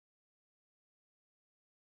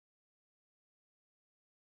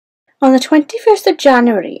On the 21st of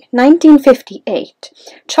January 1958,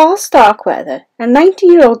 Charles Starkweather, a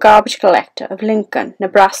 19-year-old garbage collector of Lincoln,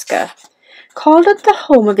 Nebraska, called at the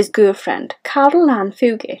home of his girlfriend, Carol Ann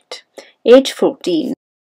Fugate, age 14.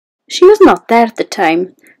 She was not there at the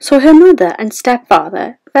time, so her mother and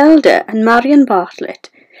stepfather, Velda and Marion Bartlett,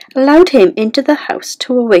 allowed him into the house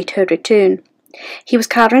to await her return. He was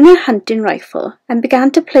carrying a hunting rifle and began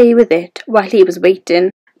to play with it while he was waiting.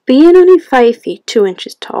 Being only 5 feet 2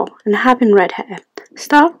 inches tall and having red hair,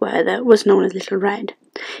 Starkweather was known as Little Red.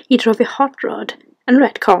 He drove a hot rod and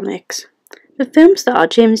read comics. The film star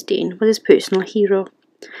James Dean was his personal hero,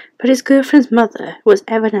 but his girlfriend's mother was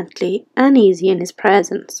evidently uneasy in his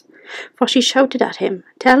presence, for she shouted at him,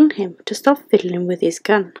 telling him to stop fiddling with his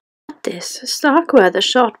gun. At this, Starkweather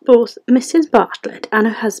shot both Mrs. Bartlett and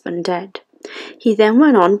her husband dead. He then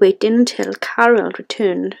went on waiting until Carol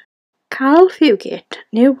returned. Carol Fugate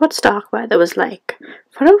knew what Starkweather was like,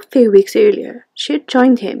 for a few weeks earlier she had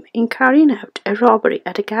joined him in carrying out a robbery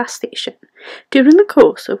at a gas station, during the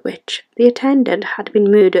course of which the attendant had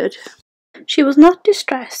been murdered. She was not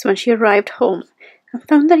distressed when she arrived home and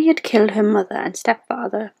found that he had killed her mother and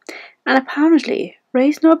stepfather, and apparently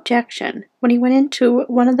raised no objection when he went into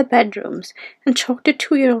one of the bedrooms and choked her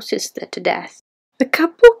 2-year-old sister to death. The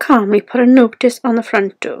couple calmly put a notice on the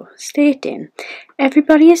front door stating,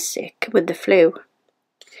 "Everybody is sick with the flu."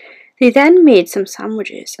 They then made some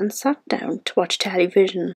sandwiches and sat down to watch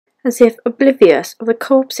television, as if oblivious of the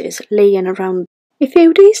corpses laying around. A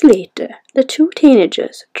few days later, the two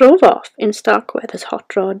teenagers drove off in Starkweather's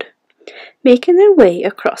hot rod, making their way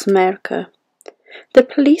across America. The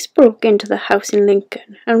police broke into the house in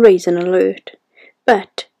Lincoln and raised an alert,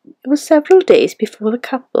 but it was several days before the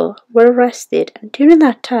couple were arrested, and during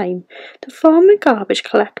that time, the former garbage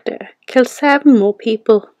collector killed 7 more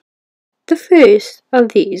people. The first of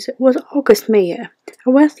these was August Mayer, a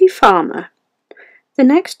wealthy farmer. The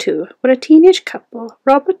next 2 were a teenage couple,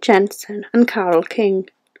 Robert Jensen and Carol King.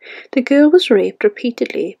 The girl was raped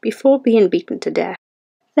repeatedly before being beaten to death.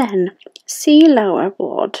 Then, C. Lower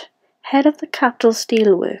Ward, head of the Capital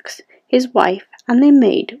Steel Works, his wife and their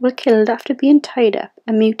maid were killed after being tied up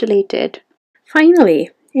and mutilated. Finally,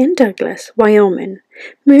 in Douglas, Wyoming,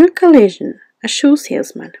 Merle Collision, a shoe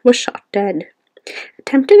salesman, was shot dead.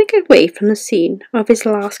 Attempting to get away from the scene of his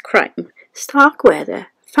last crime, Starkweather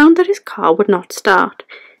found that his car would not start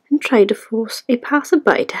and tried to force a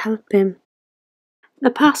passerby to help him. The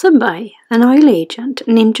passerby, an oil agent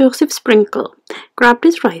named Joseph Sprinkle, grabbed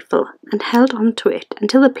his rifle and held on to it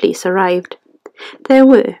until the police arrived. There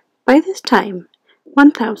were, by this time,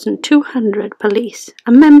 1,200 police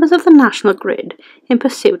and members of the National Grid in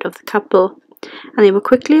pursuit of the couple, and they were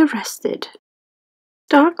quickly arrested.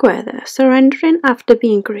 Starkweather surrendering after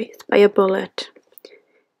being grazed by a bullet.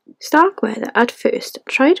 Starkweather at first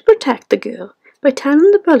tried to protect the girl by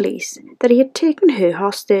telling the police that he had taken her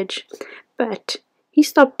hostage, but he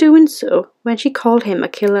stopped doing so when she called him a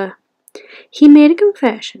killer. He made a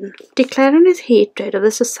confession, declaring his hatred of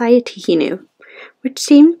the society he knew, which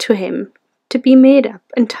seemed to him to be made up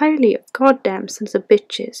entirely of goddamn sons of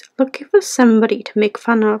bitches looking for somebody to make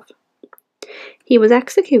fun of. He was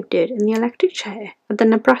executed in the electric chair at the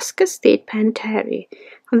Nebraska State Penitentiary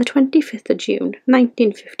on the 25th of June,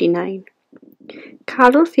 1959.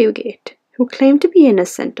 Carol Fugate, who claimed to be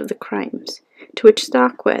innocent of the crimes to which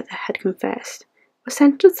Starkweather had confessed, was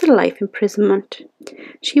sentenced to life imprisonment.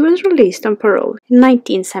 She was released on parole in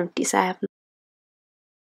 1977.